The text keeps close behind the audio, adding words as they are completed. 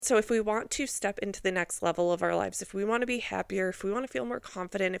So if we want to step into the next level of our lives, if we want to be happier, if we want to feel more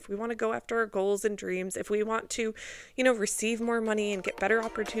confident, if we want to go after our goals and dreams, if we want to, receive more money and get better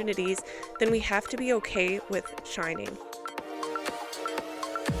opportunities, then we have to be okay with shining.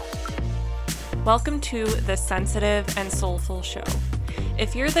 Welcome to the Sensitive and Soulful Show.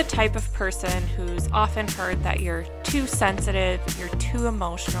 If you're the type of person who's often heard that you're too sensitive, you're too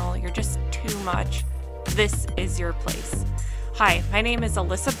emotional, you're just too much, this is your place. Hi, my name is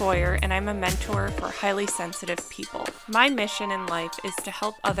Alyssa Boyer, and I'm a mentor for highly sensitive people. My mission in life is to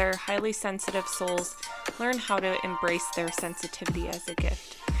help other highly sensitive souls learn how to embrace their sensitivity as a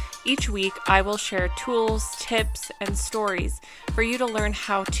gift. Each week, I will share tools, tips, and stories for you to learn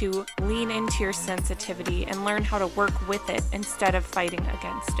how to lean into your sensitivity and learn how to work with it instead of fighting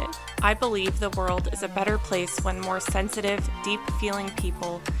against it. I believe the world is a better place when more sensitive, deep-feeling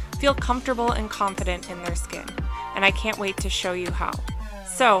people feel comfortable and confident in their skin. And I can't wait to show you how.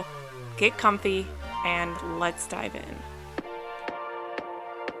 So, get comfy and let's dive in.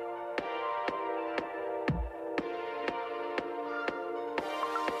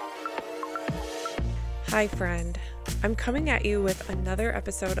 Hi friend, I'm coming at you with another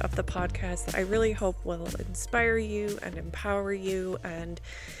episode of the podcast that I really hope will inspire you and empower you and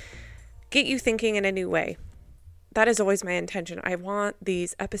get you thinking in a new way. That is always my intention. I want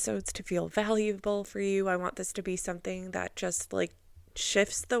these episodes to feel valuable for you. I want this to be something that just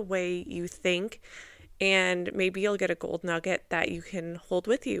shifts the way you think, and maybe you'll get a gold nugget that you can hold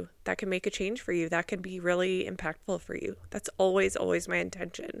with you, that can make a change for you, that can be really impactful for you. That's always my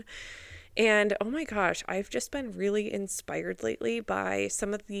intention. And oh my gosh, I've just been really inspired lately by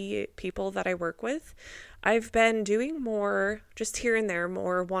some of the people that I work with. I've been doing more, just here and there,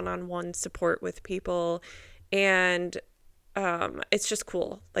 more one-on-one support with people. And it's just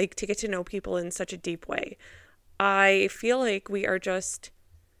cool, to get to know people in such a deep way. I feel like we are just,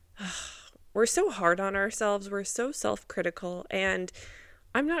 we're so hard on ourselves. We're so self-critical. And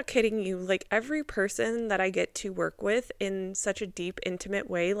I'm not kidding you. Every person that I get to work with in such a deep, intimate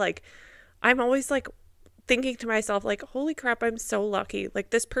way, I'm always thinking to myself, holy crap, I'm so lucky.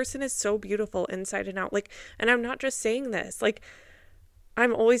 This person is so beautiful inside and out. And I'm not just saying this,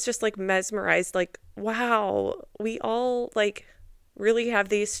 I'm always just mesmerized, wow, we all really have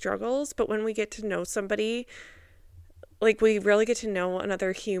these struggles, but when we get to know somebody, we really get to know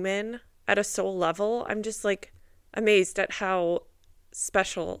another human at a soul level. I'm just amazed at how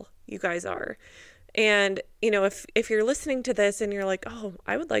special you guys are. And, if you're listening to this and you're oh,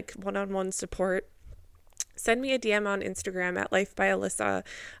 I would like one-on-one support, send me a DM on Instagram at Life by Alyssa.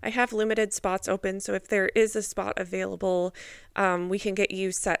 I have limited spots open, so if there is a spot available, we can get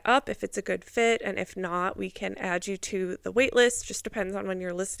you set up if it's a good fit, and if not, we can add you to the wait list. Just depends on when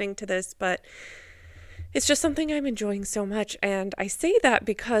you're listening to this, but it's just something I'm enjoying so much. And I say that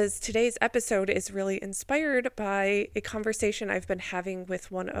because today's episode is really inspired by a conversation I've been having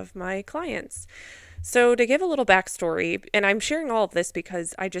with one of my clients. So to give a little backstory, and I'm sharing all of this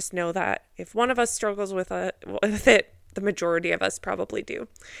because I just know that if one of us struggles with it, the majority of us probably do.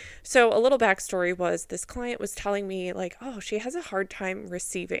 So a little backstory was this client was telling me she has a hard time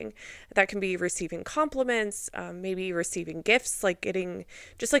receiving. That can be receiving compliments, maybe receiving gifts, receiving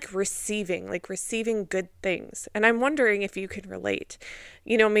good things. And I'm wondering if you can relate.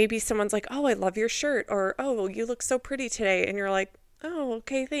 Maybe someone's oh, I love your shirt, or, oh, you look so pretty today. And you're oh,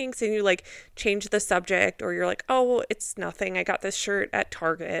 okay, thanks. And you change the subject, or you're oh, it's nothing. I got this shirt at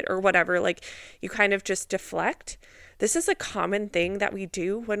Target or whatever. You kind of just deflect. This is a common thing that we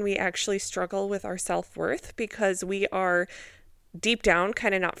do when we actually struggle with our self-worth, because we are deep down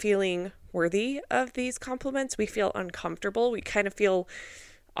kind of not feeling worthy of these compliments. We feel uncomfortable. We kind of feel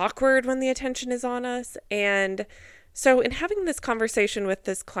awkward when the attention is on us. And so in having this conversation with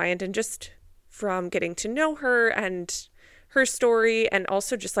this client, and just from getting to know her and her story, and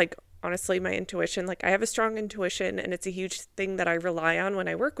also just honestly, my intuition, I have a strong intuition, and it's a huge thing that I rely on when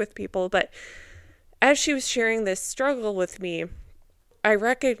I work with people. But as she was sharing this struggle with me, I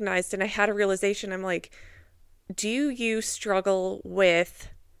recognized, and I had a realization. I'm do you struggle with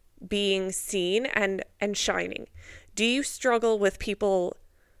being seen and shining? Do you struggle with people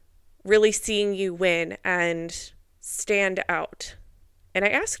really seeing you win and stand out? And I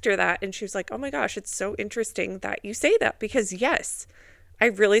asked her that, and she was oh my gosh, it's so interesting that you say that, because yes, I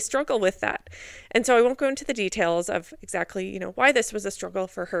really struggle with that. And so I won't go into the details of exactly, why this was a struggle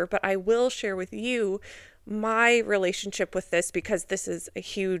for her, but I will share with you my relationship with this, because this is a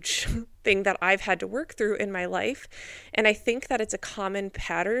huge thing that I've had to work through in my life. And I think that it's a common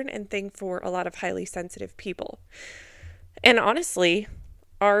pattern and thing for a lot of highly sensitive people. And honestly,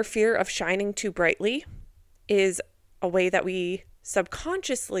 our fear of shining too brightly is a way that we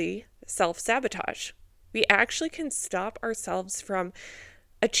subconsciously self-sabotage. We actually can stop ourselves from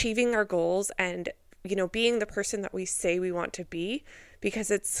achieving our goals and, being the person that we say we want to be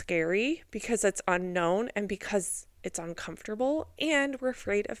because it's scary, because it's unknown, and because it's uncomfortable, and we're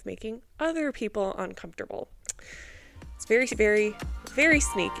afraid of making other people uncomfortable. It's very, very, very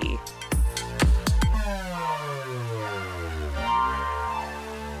sneaky.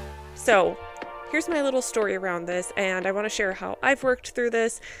 So here's my little story around this, and I want to share how I've worked through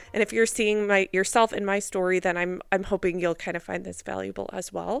this. And if you're seeing yourself in my story, then I'm hoping you'll kind of find this valuable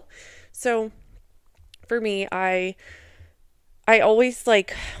as well. So for me, I always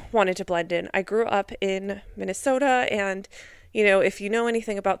wanted to blend in. I grew up in Minnesota, and if you know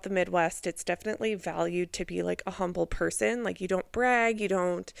anything about the Midwest, it's definitely valued to be a humble person. You don't brag, you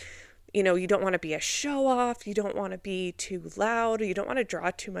don't want to be a show off. You don't want to be too loud. You don't want to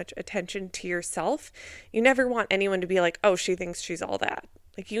draw too much attention to yourself. You never want anyone to be like, oh, she thinks she's all that.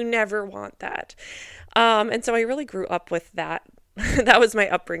 You never want that. And so I really grew up with that. That was my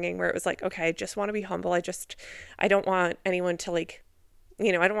upbringing, where it was okay, I just want to be humble. I don't want anyone to I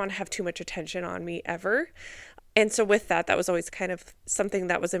don't want to have too much attention on me ever. And so with that was always kind of something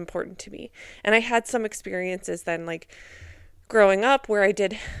that was important to me. And I had some experiences then, growing up, where I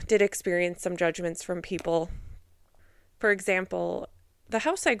did experience some judgments from people. For example, the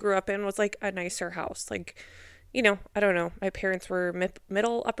house I grew up in was a nicer house. I don't know. My parents were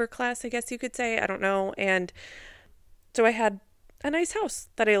middle upper class, I guess you could say. I don't know. And so I had a nice house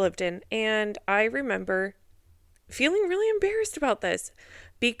that I lived in. And I remember feeling really embarrassed about this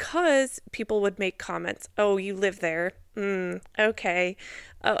because people would make comments. Oh, you live there. Okay.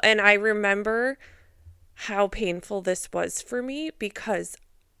 Oh, and I remember how painful this was for me because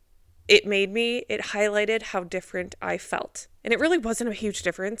it highlighted how different I felt. And it really wasn't a huge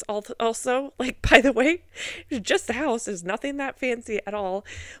difference. Also, by the way, just the house is nothing that fancy at all,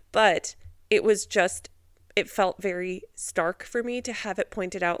 but it felt very stark for me to have it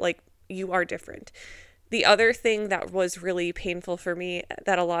pointed out, you are different. The other thing that was really painful for me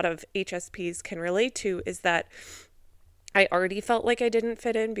that a lot of HSPs can relate to is that I already felt like I didn't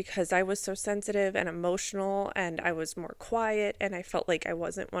fit in because I was so sensitive and emotional, and I was more quiet, and I felt like I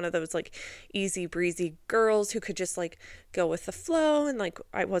wasn't one of those easy breezy girls who could just go with the flow, and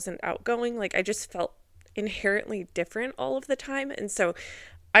I wasn't outgoing. I just felt inherently different all of the time. And so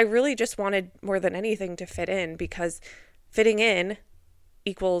I really just wanted more than anything to fit in, because fitting in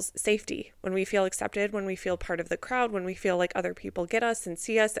equals safety. When we feel accepted, when we feel part of the crowd, when we feel like other people get us and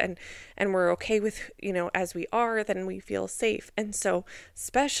see us and we're okay with, as we are, then we feel safe. And so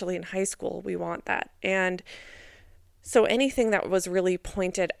especially in high school, we want that. And so anything that was really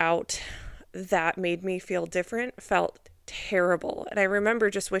pointed out that made me feel different felt terrible. And I remember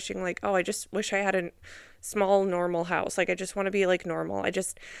just wishing oh, I just wish I had a small normal house. I just want to be normal.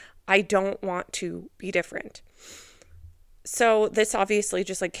 I don't want to be different. So this obviously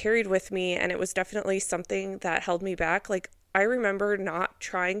just carried with me, and it was definitely something that held me back. I remember not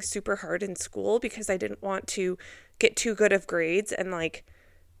trying super hard in school because I didn't want to get too good of grades and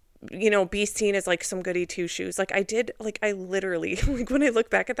be seen as some goody two shoes. I literally, when I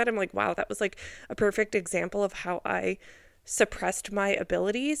look back at that, I'm wow, that was a perfect example of how I suppressed my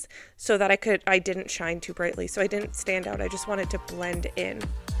abilities so that I didn't shine too brightly. So I didn't stand out. I just wanted to blend in.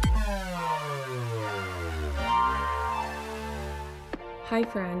 Hi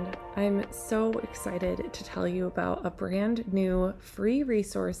friend, I'm so excited to tell you about a brand new free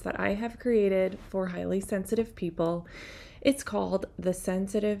resource that I have created for highly sensitive people. It's called the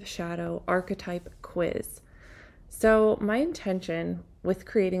Sensitive Shadow Archetype Quiz. So my intention with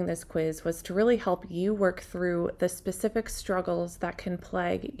creating this quiz was to really help you work through the specific struggles that can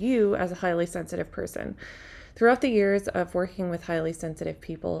plague you as a highly sensitive person. Throughout the years of working with highly sensitive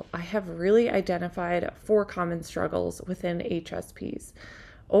people, I have really identified 4 common struggles within HSPs: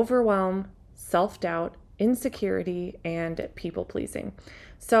 overwhelm, self-doubt, insecurity, and people-pleasing.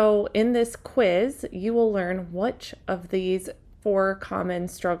 So in this quiz, you will learn which of these 4 common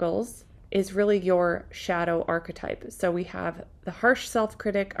struggles is really your shadow archetype. So we have the harsh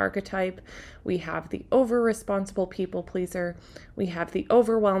self-critic archetype, we have the over-responsible people-pleaser, we have the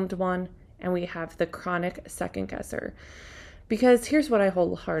overwhelmed one, and we have the chronic second-guesser. Because here's what I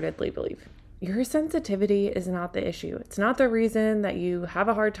wholeheartedly believe. Your sensitivity is not the issue. It's not the reason that you have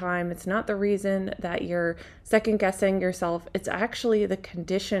a hard time. It's not the reason that you're second-guessing yourself. It's actually the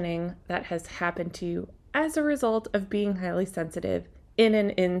conditioning that has happened to you as a result of being highly sensitive in an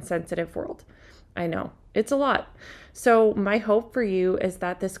insensitive world. I know, it's a lot. So my hope for you is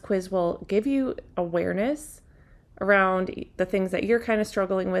that this quiz will give you awareness around the things that you're kind of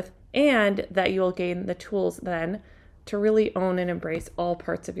struggling with, and that you'll gain the tools then to really own and embrace all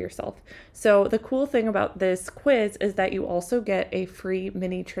parts of yourself. So the cool thing about this quiz is that you also get a free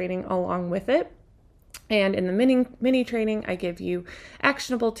mini training along with it. And in the mini training, I give you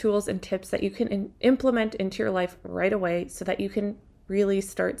actionable tools and tips that you can implement into your life right away so that you can really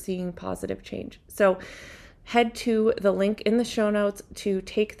start seeing positive change. So head to the link in the show notes to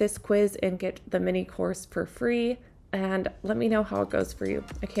take this quiz and get the mini course for free. And let me know how it goes for you.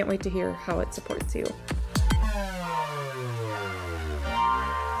 I can't wait to hear how it supports you.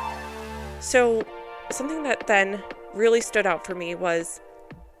 So something that then really stood out for me was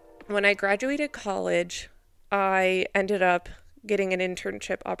when I graduated college, I ended up getting an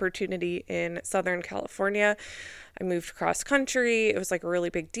internship opportunity in Southern California. I moved cross country. It was like a really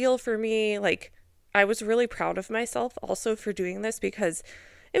big deal for me. Like, I was really proud of myself also for doing this because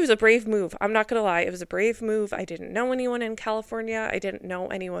it was a brave move. I'm not going to lie. It was a brave move. I didn't know anyone in California. I didn't know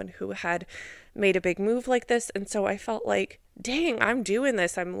anyone who had made a big move like this. And so I felt like, dang, I'm doing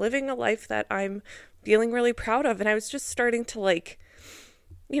this. I'm living a life that I'm feeling really proud of. And I was just starting to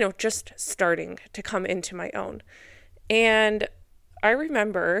just starting to come into my own. And I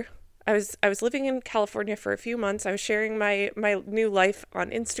remember I was living in California for a few months. I was sharing my new life on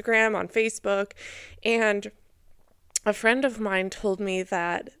Instagram, on Facebook, and a friend of mine told me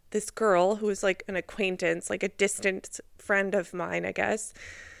that this girl who was like an acquaintance, like a distant friend of mine, I guess,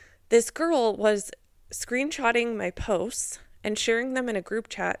 this girl was screenshotting my posts and sharing them in a group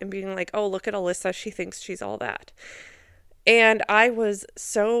chat and being like, oh, look at Alyssa. She thinks she's all that. And I was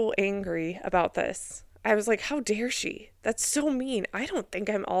so angry about this. I was like, how dare she? That's so mean. I don't think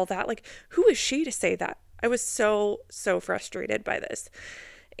I'm all that. Like, who is she to say that? I was so frustrated by this.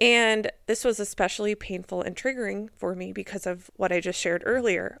 And this was especially painful and triggering for me because of what I just shared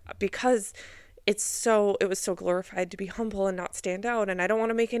earlier, because it was so glorified to be humble and not stand out. And I don't want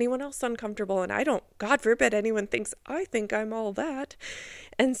to make anyone else uncomfortable. And God forbid anyone thinks I think I'm all that.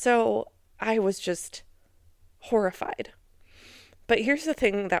 And so I was just horrified. But here's the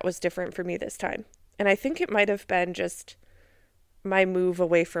thing that was different for me this time. And I think it might have been just my move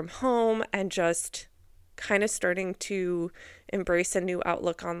away from home and just kind of starting to embrace a new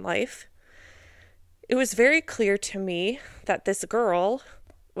outlook on life. It was very clear to me that this girl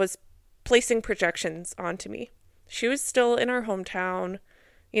was placing projections onto me. She was still in our hometown,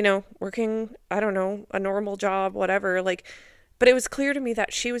 working, I don't know, a normal job, whatever, but it was clear to me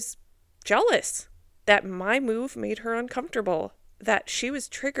that she was jealous, that my move made her uncomfortable, that she was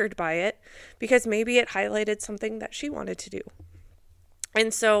triggered by it because maybe it highlighted something that she wanted to do.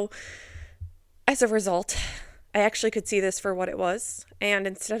 And so as a result, I actually could see this for what it was. And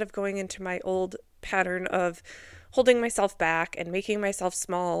instead of going into my old pattern of holding myself back and making myself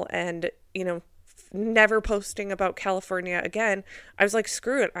small and, never posting about California again, I was like,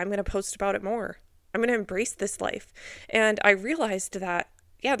 screw it. I'm going to post about it more. I'm going to embrace this life. And I realized that,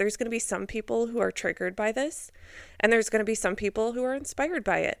 yeah, there's going to be some people who are triggered by this, and there's going to be some people who are inspired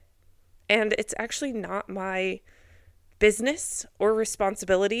by it. And it's actually not my business or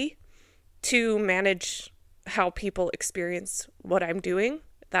responsibility to manage how people experience what I'm doing.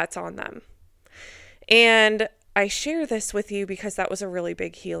 That's on them. And I share this with you because that was a really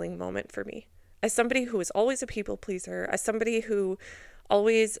big healing moment for me. As somebody who was always a people pleaser, as somebody who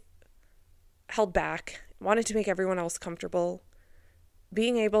always held back, wanted to make everyone else comfortable,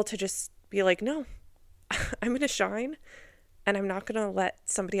 being able to just be like, no, I'm going to shine, and I'm not going to let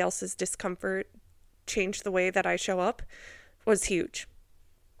somebody else's discomfort change the way that I show up was huge.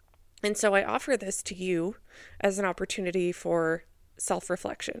 And so I offer this to you as an opportunity for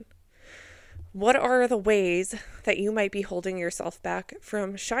self-reflection. What are the ways that you might be holding yourself back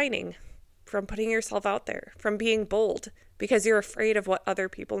from shining, from putting yourself out there, from being bold, because you're afraid of what other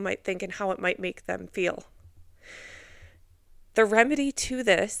people might think and how it might make them feel? The remedy to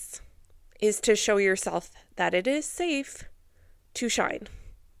this is to show yourself that it is safe to shine,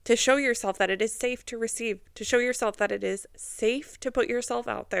 to show yourself that it is safe to receive, to show yourself that it is safe to put yourself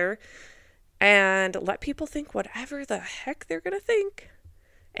out there and let people think whatever the heck they're going to think,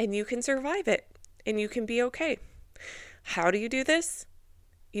 and you can survive it and you can be okay. How do you do this?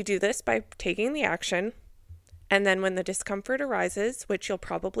 You do this by taking the action, and then when the discomfort arises, which you'll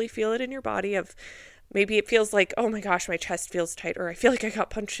probably feel it in your body of maybe it feels like, oh my gosh, my chest feels tight, or I feel like I got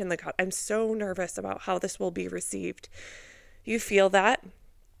punched in the gut. I'm so nervous about how this will be received. You feel that,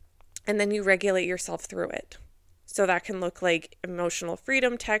 and then you regulate yourself through it. So that can look like emotional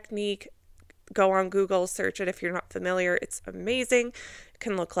freedom technique. Go on Google, search it if you're not familiar. It's amazing. It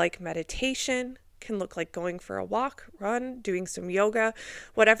can look like meditation, can look like going for a walk, run, doing some yoga,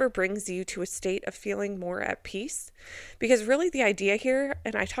 whatever brings you to a state of feeling more at peace. Because really the idea here,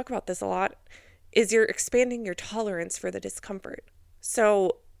 and I talk about this a lot, is you're expanding your tolerance for the discomfort.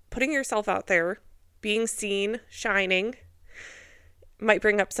 So putting yourself out there, being seen, shining, might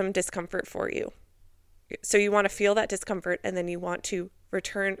bring up some discomfort for you. So you want to feel that discomfort, and then you want to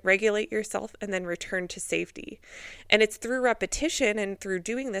regulate yourself, and then return to safety. And it's through repetition and through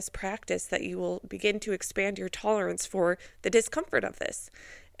doing this practice that you will begin to expand your tolerance for the discomfort of this.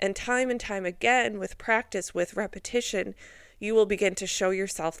 And time again, with practice, with repetition, you will begin to show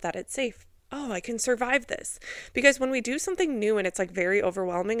yourself that it's safe. Oh, I can survive this. Because when we do something new and it's like very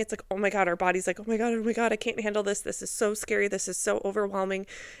overwhelming, it's like, oh my God, our body's like, oh my God, I can't handle this. This is so scary. This is so overwhelming.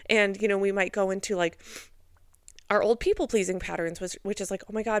 And, we might go into like our old people pleasing patterns, which is like,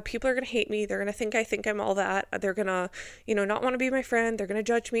 oh my God, people are going to hate me. They're going to think I'm all that. They're going to, not want to be my friend. They're going to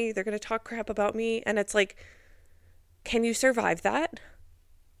judge me. They're going to talk crap about me. And it's like, can you survive that?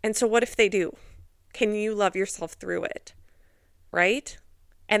 And so what if they do? Can you love yourself through it? Right?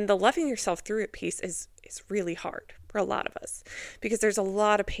 And the loving yourself through it piece is really hard for a lot of us, because there's a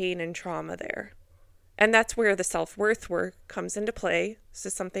lot of pain and trauma there. And that's where the self-worth work comes into play. This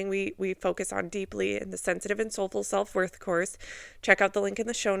is something we focus on deeply in the Sensitive and Soulful Self-Worth course. Check out the link in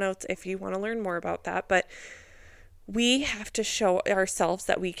the show notes if you want to learn more about that. But we have to show ourselves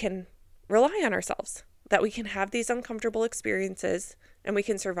that we can rely on ourselves, that we can have these uncomfortable experiences and we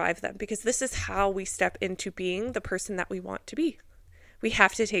can survive them, because this is how we step into being the person that we want to be. We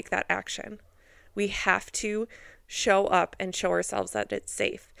have to take that action. We have to show up and show ourselves that it's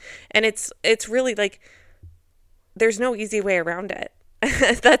safe. And it's really like, there's no easy way around it.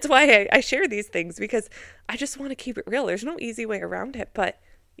 That's why I share these things, because I just want to keep it real. There's no easy way around it, but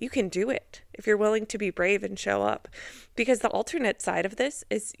you can do it if you're willing to be brave and show up. Because the alternate side of this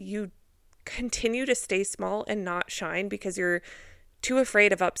is you continue to stay small and not shine because you're too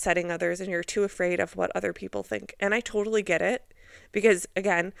afraid of upsetting others and you're too afraid of what other people think. And I totally get it. Because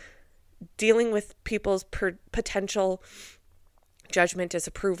again, dealing with people's potential judgment,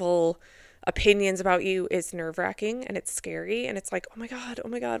 disapproval, opinions about you is nerve-wracking, and it's scary, and it's like, oh my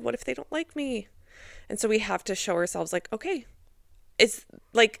God, what if they don't like me? And so we have to show ourselves like, okay, it's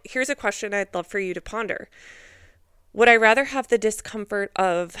like, here's a question I'd love for you to ponder. Would I rather have the discomfort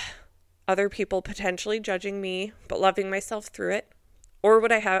of other people potentially judging me, but loving myself through it? Or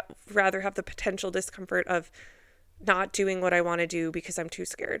would I rather have the potential discomfort of not doing what I want to do because I'm too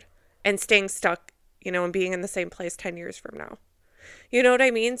scared and staying stuck, and being in the same place 10 years from now? You know what I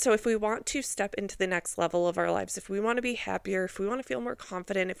mean? So if we want to step into the next level of our lives, if we want to be happier, if we want to feel more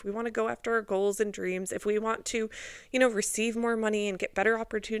confident, if we want to go after our goals and dreams, if we want to, receive more money and get better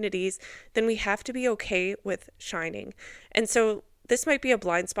opportunities, then we have to be okay with shining. And so this might be a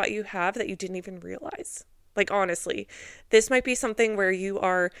blind spot you have that you didn't even realize. Like, honestly, this might be something where you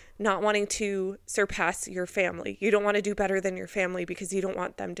are not wanting to surpass your family. You don't want to do better than your family because you don't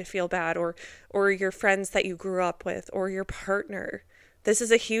want them to feel bad, or your friends that you grew up with, or your partner. This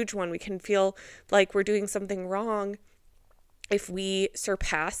is a huge one. We can feel like we're doing something wrong if we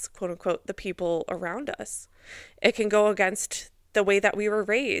surpass, quote unquote, the people around us. It can go against the way that we were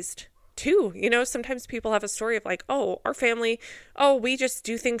raised too. Sometimes people have a story of like, oh, our family, oh, we just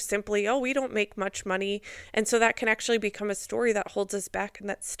do things simply. Oh, we don't make much money. And so that can actually become a story that holds us back and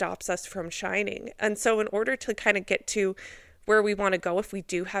that stops us from shining. And so in order to kind of get to where we want to go, if we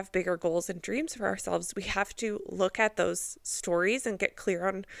do have bigger goals and dreams for ourselves, we have to look at those stories and get clear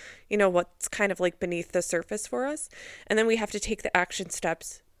on, what's kind of like beneath the surface for us. And then we have to take the action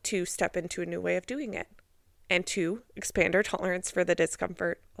steps to step into a new way of doing it, and to expand our tolerance for the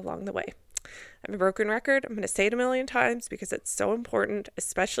discomfort along the way. I'm a broken record. I'm going to say it a million times because it's so important,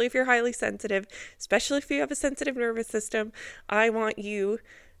 especially if you're highly sensitive, especially if you have a sensitive nervous system. I want you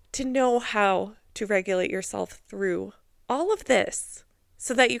to know how to regulate yourself through all of this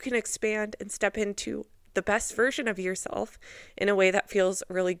so that you can expand and step into the best version of yourself in a way that feels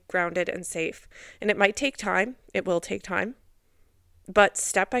really grounded and safe. And it might take time. It will take time. But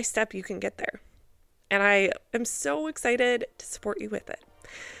step by step, you can get there. And I am so excited to support you with it.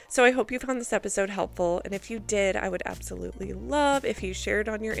 So I hope you found this episode helpful. And if you did, I would absolutely love if you shared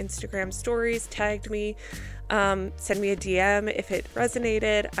on your Instagram stories, tagged me, send me a DM if it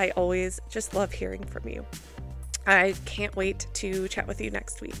resonated. I always just love hearing from you. I can't wait to chat with you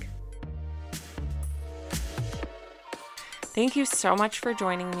next week. Thank you so much for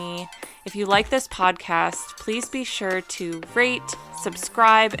joining me. If you like this podcast, please be sure to rate,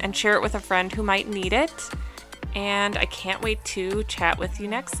 subscribe, and share it with a friend who might need it. And I can't wait to chat with you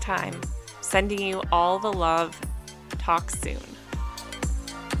next time. Sending you all the love. Talk soon.